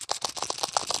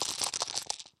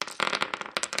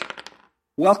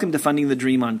Welcome to Funding the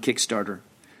Dream on Kickstarter.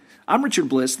 I'm Richard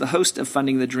Bliss, the host of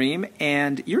Funding the Dream,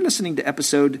 and you're listening to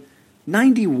episode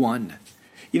 91.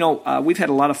 We've had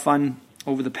a lot of fun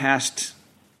over the past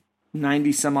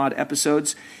 90-some-odd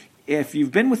episodes. If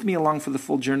you've been with me along for the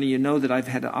full journey, you know that I've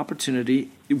had an opportunity,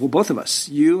 both of us,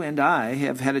 you and I,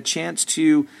 have had a chance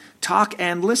to talk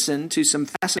and listen to some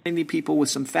fascinating people with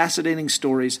some fascinating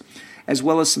stories, as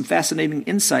well as some fascinating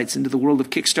insights into the world of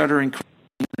Kickstarter and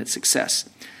its success.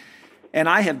 And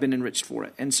I have been enriched for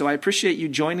it. And so I appreciate you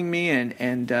joining me,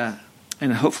 and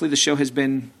hopefully the show has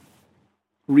been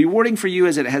rewarding for you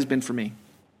as it has been for me.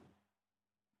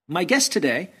 My guest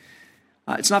today,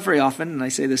 it's not very often, and I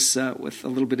say this with a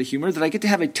little bit of humor, that I get to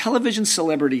have a television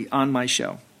celebrity on my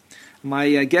show.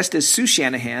 My guest is Sue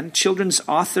Shanahan, children's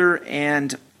author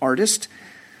and artist.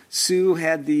 Sue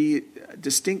had the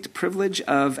distinct privilege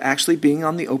of actually being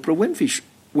on the Oprah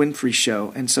Winfrey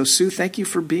Show. And so, Sue, thank you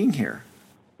for being here.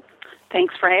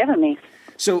 Thanks for having me.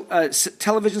 So,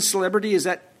 television celebrity, is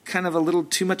that kind of a little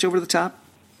too much over the top?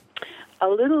 A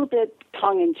little bit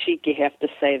tongue-in-cheek, you have to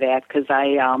say that, because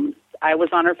I was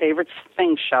on her favorite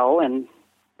thing show, and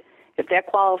if that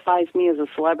qualifies me as a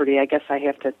celebrity, I guess I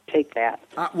have to take that.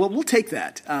 Well, we'll take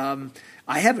that.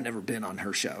 I haven't ever been on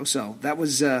her show, so that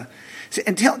was. And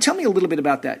tell me a little bit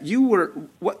about that. You were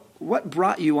what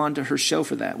brought you onto her show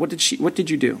for that? What did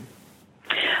you do?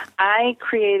 I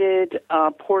created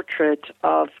a portrait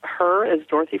of her as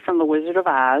Dorothy from The Wizard of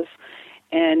Oz,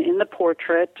 and in the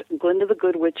portrait, Glinda the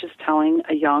Good Witch is telling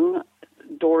a young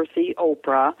Dorothy,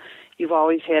 Oprah, "You've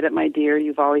always had it, my dear,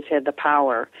 you've always had the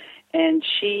power." And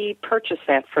she purchased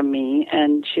that from me,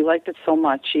 and she liked it so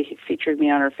much, she featured me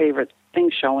on her favorite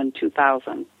thing show in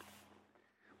 2000.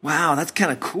 Wow, that's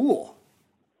kind of cool.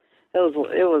 It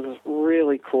was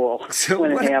really cool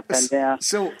when it happened, yeah.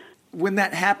 So when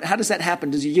that happened, how does that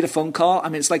happen? Does you get a phone call? I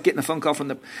mean, it's like getting a phone call from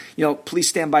the, please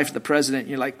stand by for the president.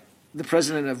 You're like, the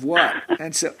president of what?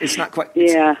 And so it's not quite.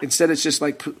 Yeah. Instead, it's just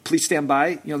like, please stand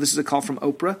by. This is a call from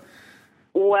Oprah.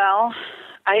 Well,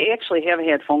 I actually have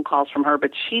had phone calls from her,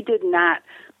 but she did not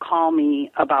call me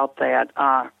about that.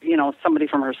 Somebody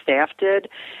from her staff did.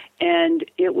 And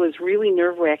it was really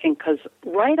nerve-wracking because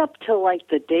right up till like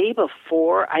the day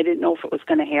before, I didn't know if it was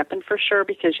going to happen for sure,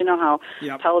 because you know how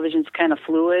television's kind of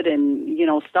fluid and,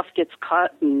 stuff gets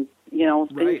cut and,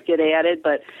 things get added.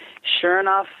 But sure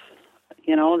enough,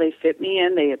 they fit me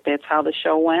in. That's how the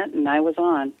show went, and I was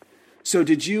on. So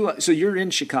did you? So you're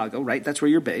in Chicago, right? That's where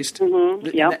you're based. Mm-hmm.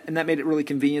 Yeah. And that made it really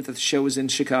convenient that the show was in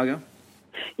Chicago.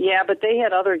 Yeah, but they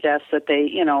had other guests that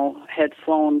they, had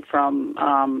flown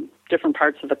from different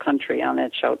parts of the country on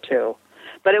that show too.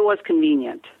 But it was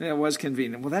convenient. Yeah, it was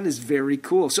convenient. Well, that is very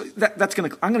cool. So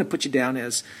I'm gonna put you down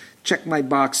as check my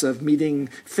box of meeting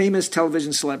famous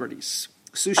television celebrities.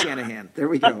 Sue Shanahan. There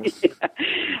we go. Yeah.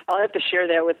 I'll have to share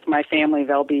that with my family.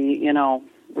 They'll be,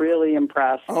 really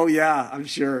impressed. Oh, yeah, I'm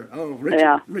sure. Oh,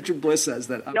 Richard Bliss says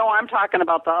that. No, I'm talking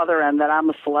about the other end, that I'm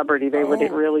a celebrity. They would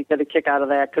really get a kick out of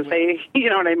that because they, you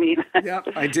know what I mean? Yep,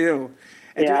 I do.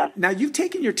 Now, you've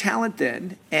taken your talent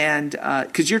then, and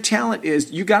because your talent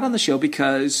is, you got on the show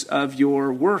because of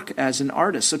your work as an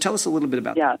artist. So tell us a little bit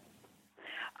about that.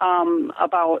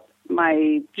 About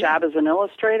my job as an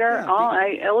illustrator. Yeah,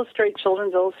 I illustrate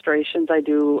children's illustrations. I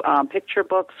do picture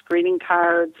books, greeting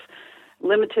cards,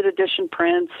 limited edition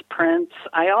prints.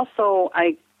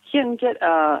 I can get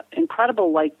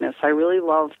incredible likeness. I really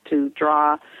love to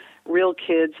draw real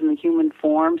kids in the human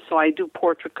form, so I do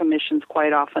portrait commissions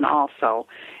quite often also.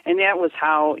 And that was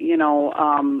how,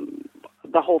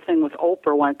 the whole thing with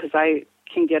Oprah went, because I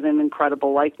can get an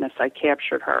incredible likeness. I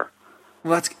captured her.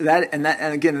 Well, and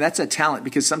again, that's a talent,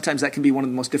 because sometimes that can be one of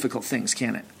the most difficult things,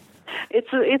 can't it?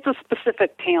 It's a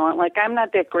specific talent. Like, I'm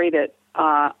not that great at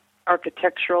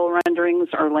architectural renderings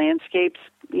or landscapes,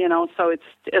 so it's,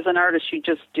 as an artist, you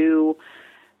just do,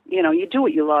 you do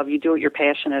what you love, you do what you're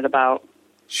passionate about.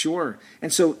 Sure.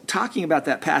 And so talking about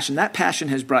that passion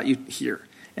has brought you here,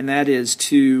 and that is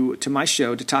to my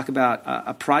show to talk about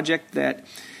a project that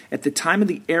at the time of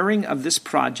the airing of this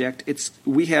project,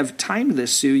 we have timed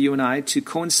this, Sue, you and I, to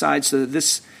coincide so that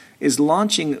this is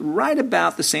launching right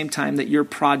about the same time that your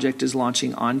project is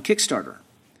launching on Kickstarter.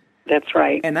 That's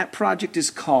right. And that project is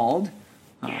called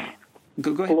go ahead.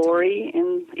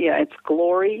 It's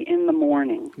Glory in the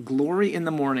Morning. Glory in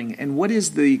the Morning. And what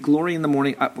is the Glory in the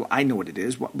Morning? Well, I know what it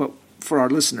is, but for our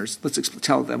listeners, let's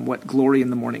tell them what Glory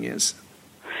in the Morning is.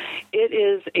 It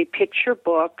is a picture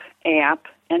book app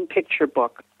and picture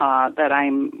book that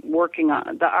I'm working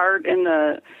on. The art and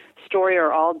the story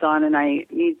are all done, and I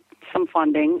need some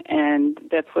funding, and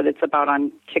that's what it's about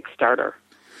on Kickstarter.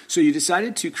 So you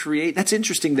decided to create. That's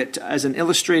interesting. That as an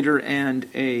illustrator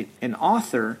and an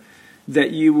author,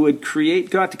 that you would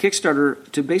go out to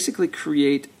Kickstarter to basically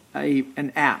create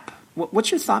an app. What's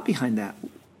your thought behind that?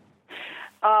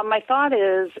 My thought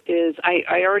is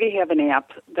I already have an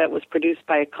app that was produced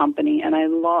by a company, and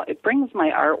it brings my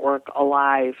artwork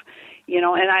alive.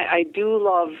 And I do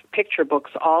love picture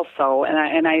books also,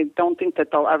 and I don't think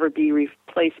that they'll ever be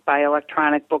replaced by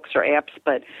electronic books or apps,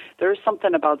 but there's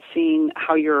something about seeing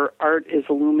how your art is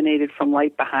illuminated from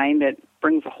light behind that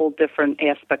brings a whole different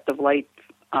aspect of light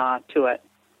to it.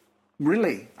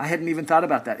 Really? I hadn't even thought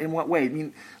about that. In what way? I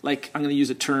mean, like, I'm going to use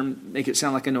a term, make it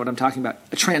sound like I know what I'm talking about.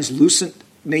 A translucent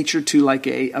nature to like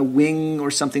a wing or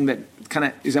something that kind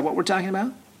of, is that what we're talking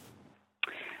about?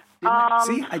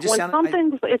 See,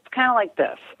 it's kind of like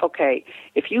this. Okay,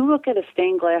 if you look at a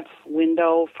stained glass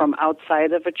window from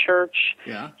outside of a church,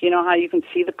 you know how you can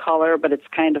see the color, but it's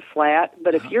kind of flat.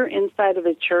 But if you're inside of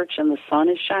the church and the sun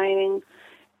is shining,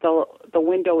 the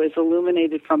window is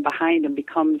illuminated from behind and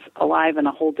becomes alive in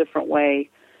a whole different way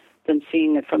than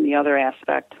seeing it from the other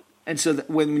aspect. And so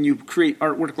when you create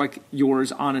artwork like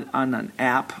yours on an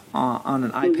app, on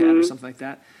an iPad or something like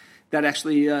that, that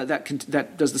actually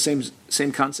that does the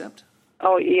same concept?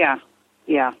 Oh, yeah.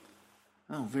 Yeah.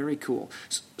 Oh, very cool.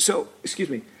 So, excuse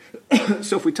me.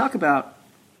 So if we talk about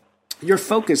your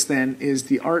focus then is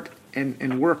the art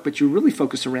and work, but you really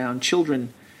focus around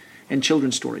children and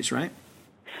children's stories, right?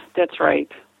 That's right.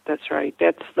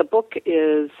 The book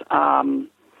is, I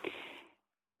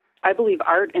believe,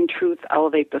 art and truth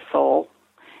elevate the soul.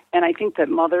 And I think that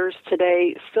mothers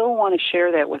today still want to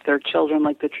share that with their children,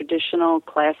 like the traditional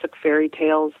classic fairy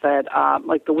tales that,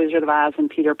 like The Wizard of Oz and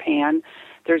Peter Pan.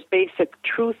 There's basic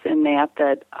truth in that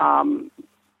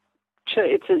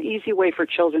it's an easy way for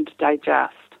children to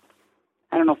digest.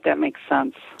 I don't know if that makes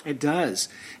sense. It does.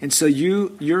 And so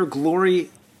your glory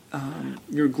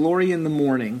in the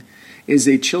Morning is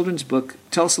a children's book.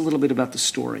 Tell us a little bit about the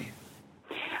story.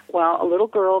 Well, a little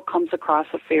girl comes across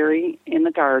a fairy in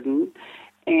the garden,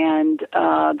 and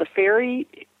the fairy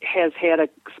has had a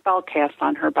spell cast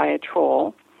on her by a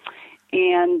troll,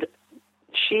 and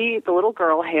the little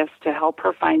girl has to help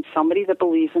her find somebody that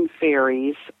believes in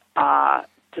fairies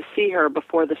to see her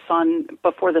before the sun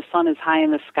is high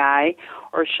in the sky,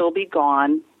 or she'll be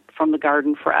gone from the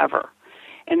garden forever.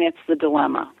 And that's the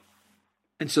dilemma.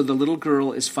 And so the little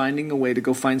girl is finding a way to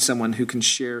go find someone who can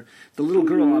share. The little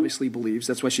girl obviously believes.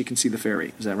 That's why she can see the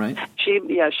fairy. Is that right? She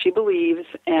believes.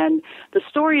 And the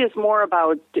story is more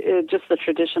about just the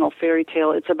traditional fairy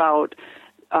tale. It's about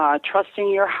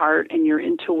trusting your heart and your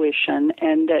intuition,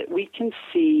 and that we can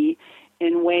see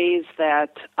in ways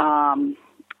that, not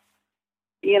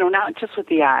just with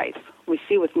the eyes. We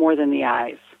see with more than the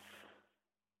eyes.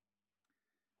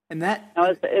 And that, now,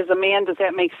 as a man, does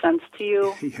that make sense to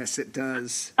you? Yes, it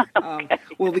does. Okay.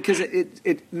 Well, because and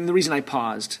the reason I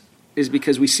paused is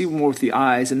because we see more with the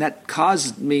eyes, and that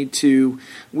caused me to.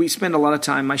 We spend a lot of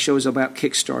time. My show is about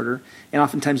Kickstarter, and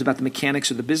oftentimes about the mechanics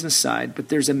or the business side. But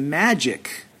there's a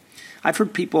magic. I've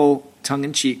heard people, tongue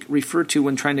in cheek, refer to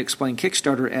when trying to explain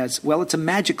Kickstarter as, well, it's a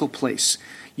magical place.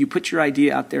 You put your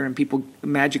idea out there, and people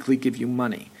magically give you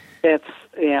money. That's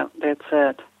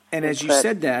it. And as you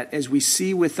said that, as we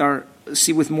see with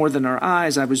more than our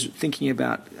eyes, I was thinking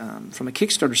about from a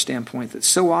Kickstarter standpoint that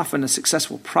so often a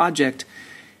successful project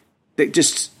that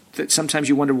sometimes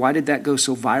you wonder, why did that go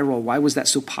so viral? Why was that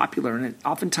so popular? And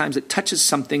oftentimes it touches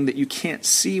something that you can't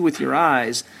see with your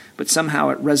eyes, but somehow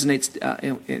it resonates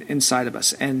inside of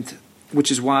us, and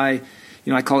which is why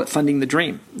I call it funding the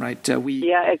dream, right?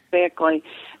 Yeah, exactly.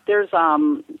 There's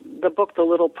the book The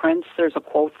Little Prince. There's a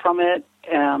quote from it.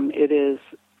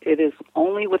 It is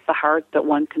only with the heart that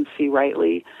one can see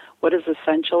rightly. What is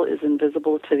essential is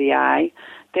invisible to the eye.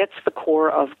 That's the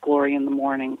core of Glory in the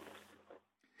Morning.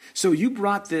 So you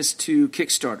brought this to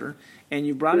Kickstarter, and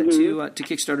you brought it to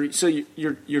Kickstarter. So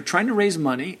you're trying to raise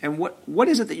money, and what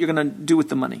is it that you're going to do with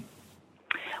the money?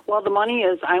 Well, the money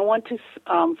is, I want to,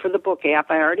 for the book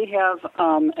app, I already have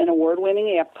an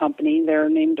award-winning app company. They're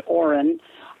named Orin.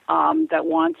 That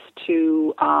wants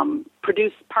to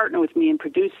partner with me and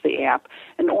produce the app.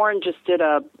 And Oren just did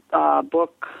a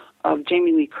book of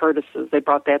Jamie Lee Curtis's. They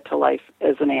brought that to life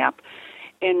as an app.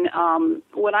 And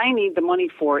what I need the money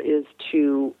for is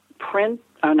to scan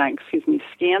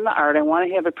the art. I want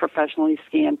to have it professionally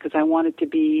scanned because I want it to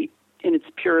be in its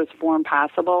purest form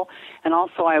possible. And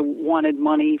also I wanted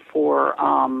money for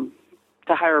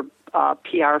to hire a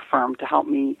PR firm to help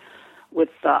me with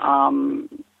the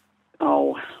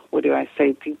what do I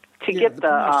say, to get the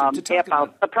app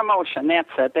out, the promotion, that's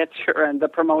it, that's the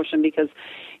promotion, because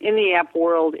in the app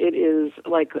world, it is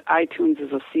like iTunes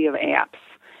is a sea of apps,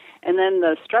 And then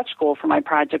the stretch goal for my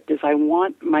project is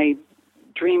my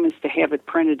dream is to have it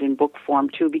printed in book form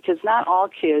too, because not all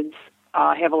kids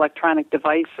have electronic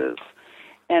devices.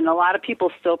 And a lot of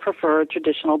people still prefer a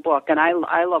traditional book, and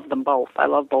I love them both. I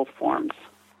love both forms.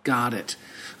 Got it.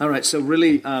 All right. So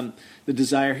really, the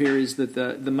desire here is that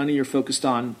the money you're focused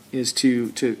on is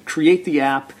to create the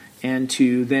app and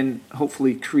to then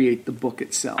hopefully create the book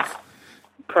itself.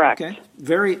 Correct. Okay.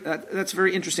 That's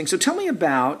very interesting. So tell me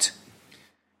about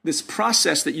this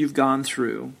process that you've gone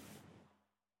through.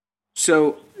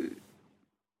 So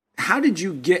how did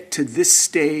you get to this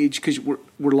stage? Because we're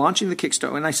launching the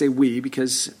Kickstarter, and I say we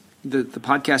because the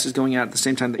podcast is going out at the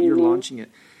same time that you're launching it.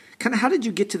 Kind of how did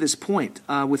you get to this point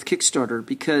with Kickstarter?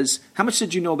 Because how much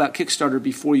did you know about Kickstarter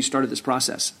before you started this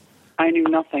process? I knew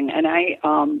nothing, and I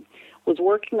was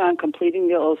working on completing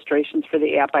the illustrations for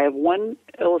the app. I have one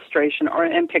illustration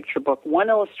and picture book, one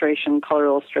color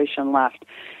illustration left.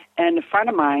 And a friend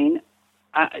of mine,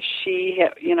 she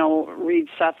reads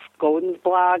Seth Godin's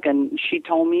blog, and she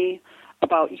told me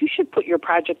about you should put your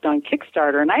project on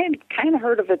Kickstarter. And I had kind of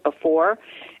heard of it before,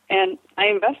 and I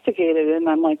investigated it, and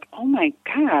I'm like, oh my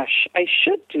gosh, I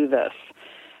should do this.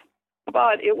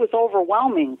 But it was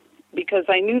overwhelming because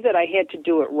I knew that I had to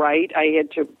do it right. I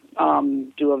had to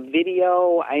do a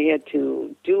video. I had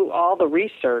to do all the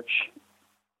research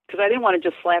because I didn't want to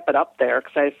just slap it up there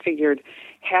because I figured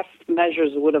half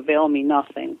measures would avail me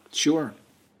nothing. Sure.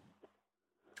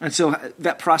 And so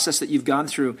that process that you've gone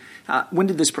through, when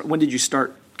did you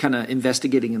start kind of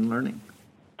investigating and learning?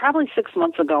 Probably 6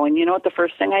 months ago. And you know what the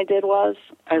first thing I did was,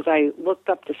 as I looked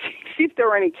up to see if there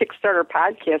were any Kickstarter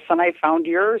podcasts, and I found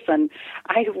yours, and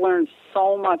I've learned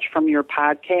so much from your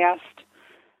podcast.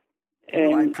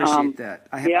 And, I appreciate that.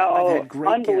 I've had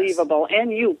great unbelievable. guests.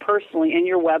 And you personally, in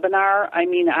your webinar, I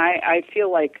mean, I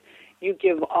feel like you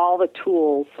give all the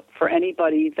tools for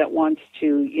anybody that wants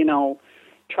to,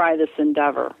 try this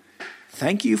endeavor.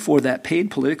 Thank you for that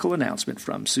paid political announcement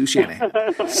from Sue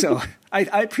Shanahan. So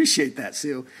I appreciate that,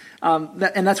 Sue.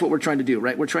 And that's what we're trying to do,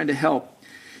 right? We're trying to help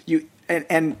you.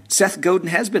 And Seth Godin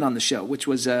has been on the show, which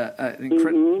was an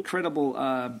incredible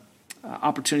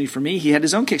opportunity for me. He had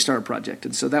his own Kickstarter project,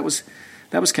 and so that was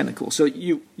kind of cool. So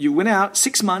you went out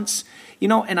 6 months,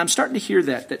 and I'm starting to hear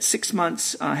that 6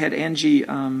 months. I had Angie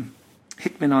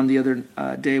Hickman on the other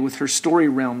day with her Story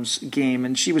Realms game,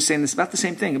 and she was saying this about the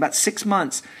same thing, about 6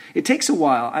 months. It takes a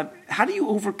while. How do you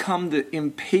overcome the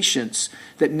impatience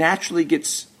that naturally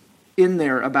gets in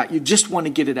there about you just want to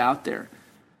get it out there?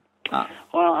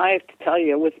 Well, I have to tell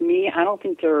you, with me, I don't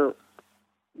think the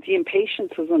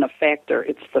impatience isn't a factor.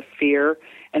 It's the fear,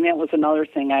 and that was another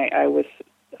thing. I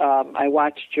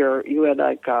watched you had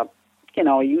like a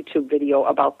YouTube video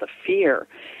about the fear.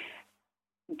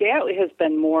 That has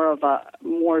been more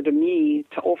to me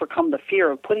to overcome the fear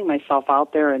of putting myself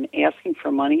out there and asking for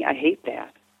money. I hate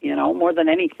that, more than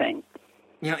anything.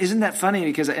 Isn't that funny?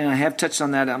 Because and I have touched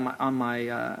on that on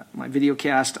my video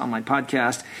cast, on my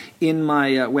podcast, in my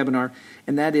webinar,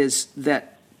 and that is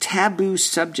that taboo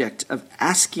subject of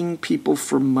asking people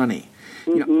for money.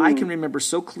 I can remember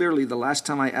so clearly the last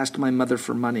time I asked my mother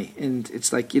for money, and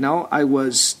it's like I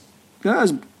was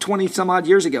 20 some odd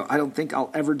years ago. I don't think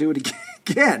I'll ever do it again.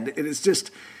 And it's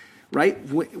just right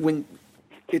when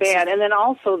it's bad. And then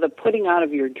also the putting out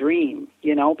of your dream,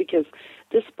 because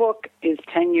this book is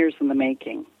 10 years in the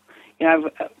making. I've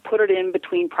put it in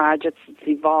between projects. It's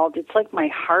evolved. It's like my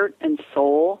heart and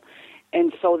soul.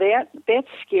 And so that's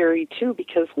scary too,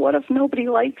 because what if nobody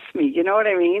likes me? You know what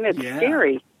I mean? It's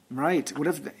scary. Right. What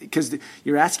if, because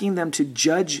you're asking them to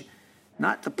judge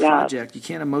not the project. You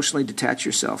can't emotionally detach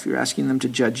yourself. You're asking them to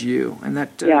judge you. And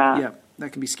that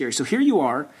can be scary. So here you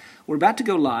are. We're about to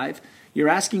go live. You're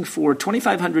asking for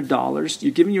 $2,500.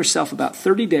 You're giving yourself about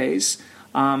 30 days.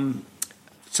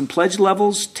 Some pledge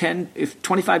levels, if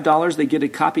 $25, they get a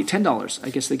copy, $10, I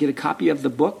guess they get a copy of the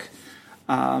book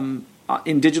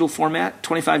in digital format.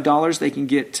 $25, they can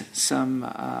get some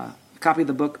copy of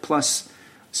the book plus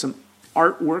some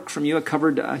artwork from you,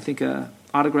 a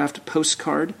autographed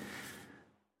postcard.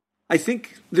 I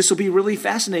think this will be really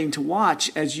fascinating to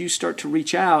watch as you start to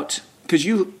reach out, because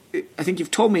I think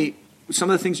you've told me some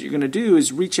of the things that you're going to do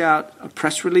is reach out, a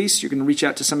press release. You're going to reach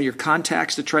out to some of your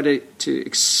contacts to try to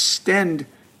extend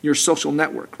your social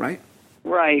network, right?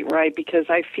 Right, because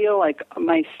I feel like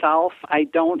myself, I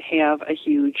don't have a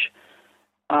huge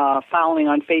following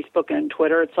on Facebook and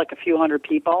Twitter. It's like a few hundred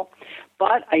people.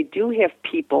 But I do have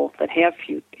people that have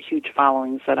huge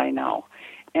followings that I know.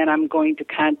 And I'm going to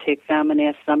contact them and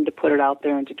ask them to put it out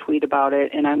there and to tweet about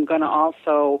it. And I'm going to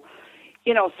also,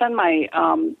 send my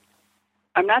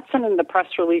I'm not sending the press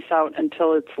release out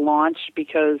until it's launched,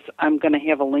 because I'm going to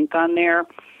have a link on there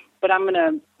but I'm going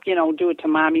to, do it to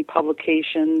Mommy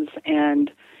Publications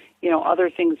and, other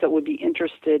things that would be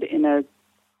interested in a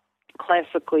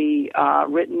classically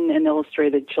written and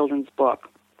illustrated children's book.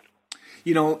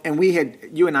 And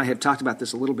you and I had talked about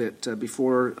this a little bit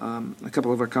before a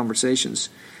couple of our conversations,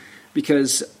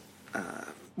 because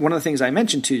one of the things I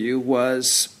mentioned to you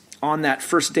was on that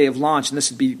first day of launch, and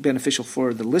this would be beneficial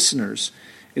for the listeners,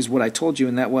 is what I told you,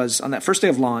 and that was on that first day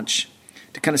of launch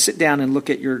to kind of sit down and look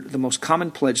at the most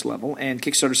common pledge level, and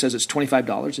Kickstarter says it's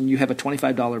 $25, and you have a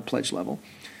 $25 pledge level.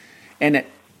 And at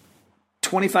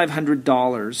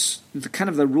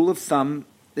 $2,500, the rule of thumb,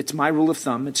 it's my rule of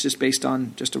thumb, it's just based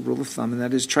on just a rule of thumb, and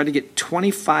that is try to get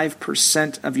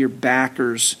 25% of your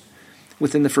backers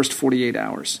within the first 48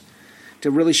 hours to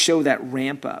really show that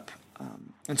ramp up.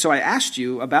 And so I asked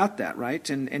you about that, right?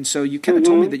 And so you kind of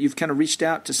told me that you've kind of reached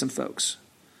out to some folks.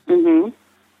 Mm-hmm.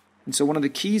 And so one of the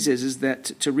keys is that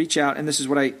to reach out, and this is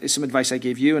some advice I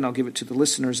gave you, and I'll give it to the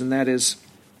listeners, and that is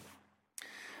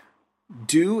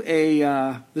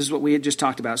this is what we had just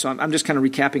talked about. So I'm just kind of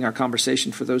recapping our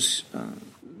conversation for those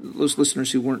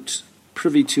listeners who weren't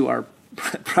privy to our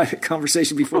private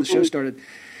conversation before the show started.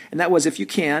 And that was, if you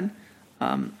can,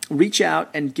 reach out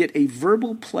and get a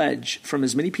verbal pledge from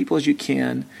as many people as you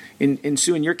can. In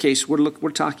Sue, in your case,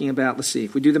 we're talking about, let's see,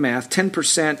 if we do the math,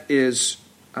 10% is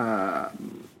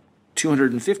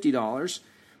 $250.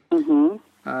 Mm-hmm.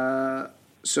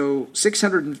 So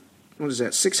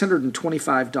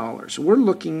 $625. We're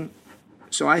looking.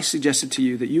 So I suggested to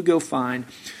you that you go find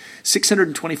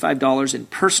 $625 in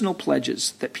personal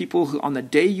pledges that people who, on the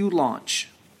day you launch,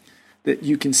 that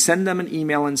you can send them an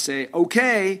email and say,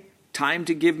 okay, time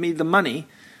to give me the money.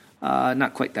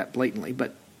 Not quite that blatantly,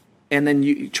 and then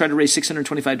you try to raise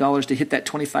 $625 to hit that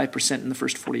 25% in the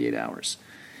first 48 hours.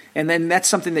 And then that's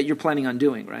something that you're planning on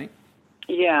doing, right?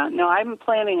 Yeah, no, I'm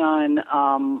planning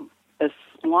on, as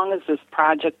long as this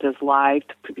project is live,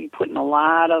 to be putting a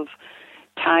lot of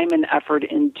time and effort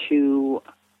into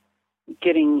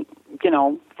getting,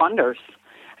 funders.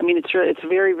 I mean, it's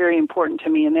very, very important to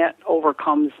me, and that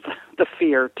overcomes the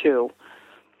fear, too.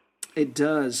 It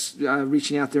does,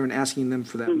 reaching out there and asking them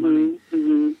for that money.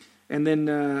 Mm-hmm. And then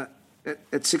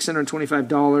at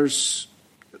 $625,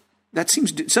 that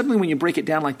seems, suddenly when you break it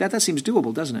down like that seems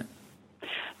doable, doesn't it?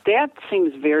 That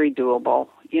seems very doable,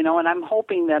 and I'm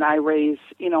hoping that I raise,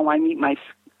 I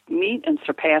meet and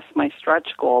surpass my stretch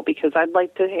goal, because I'd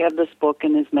like to have this book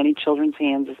in as many children's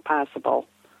hands as possible.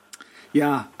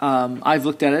 Yeah, I've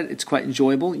looked at it. It's quite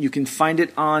enjoyable. You can find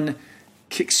it on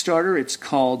Kickstarter. It's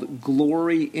called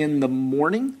Glory in the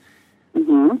Morning.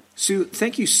 Mm-hmm. Sue,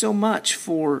 thank you so much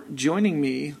for joining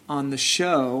me on the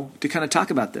show to kind of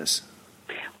talk about this.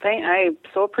 I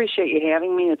so appreciate you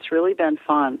having me. It's really been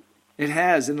fun. It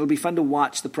has, and it'll be fun to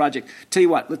watch the project. Tell you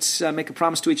what, let's make a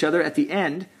promise to each other at the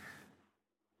end.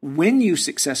 When you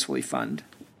successfully fund,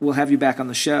 we'll have you back on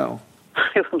the show.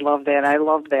 I love that. I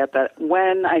love that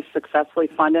when I successfully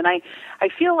fund, and I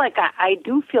feel like I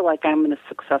do feel like I'm going to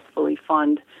successfully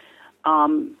fund.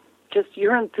 Just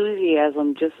your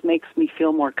enthusiasm just makes me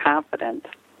feel more confident.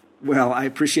 Well, I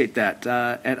appreciate that,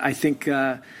 and I think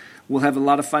we'll have a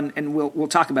lot of fun, and we'll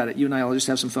talk about it. You and I will just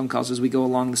have some phone calls as we go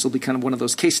along. This will be kind of one of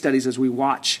those case studies as we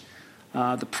watch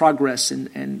the progress,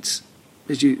 and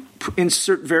as you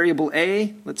insert variable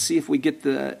A, let's see if we get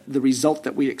the result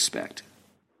that we expect.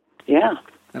 Yeah.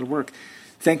 That'll work.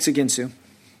 Thanks again, Sue.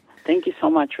 Thank you so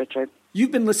much, Richard.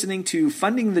 You've been listening to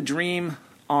Funding the Dream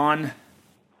on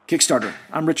Kickstarter.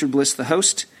 I'm Richard Bliss, the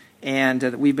host, and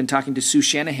we've been talking to Sue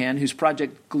Shanahan, whose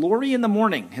project Glory in the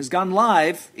Morning has gone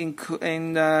live in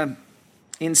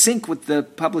sync with the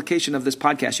publication of this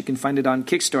podcast. You can find it on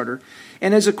Kickstarter.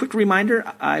 And as a quick reminder,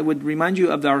 I would remind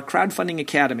you of our Crowdfunding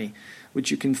Academy,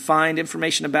 which you can find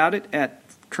information about it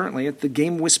currently at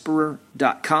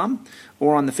thegamewhisperer.com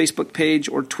or on the Facebook page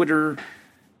or Twitter.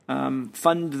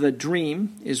 Fund the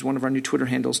Dream is one of our new Twitter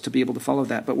handles to be able to follow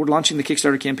that. But we're launching the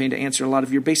Kickstarter campaign to answer a lot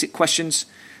of your basic questions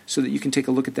so that you can take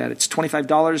a look at that. It's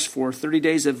 $25 for 30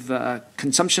 days of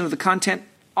consumption of the content.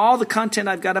 All the content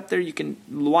I've got up there you can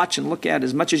watch and look at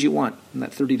as much as you want in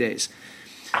that 30 days.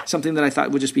 Something that I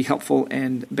thought would just be helpful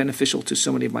and beneficial to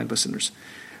so many of my listeners.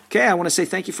 Okay, I want to say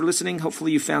thank you for listening.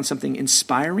 Hopefully you found something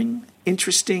inspiring,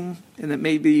 interesting, and that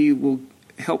maybe will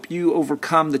help you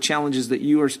overcome the challenges that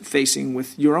you are facing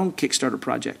with your own Kickstarter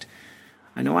project.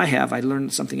 I know I have. I learn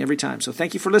something every time. So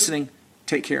thank you for listening.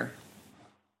 Take care.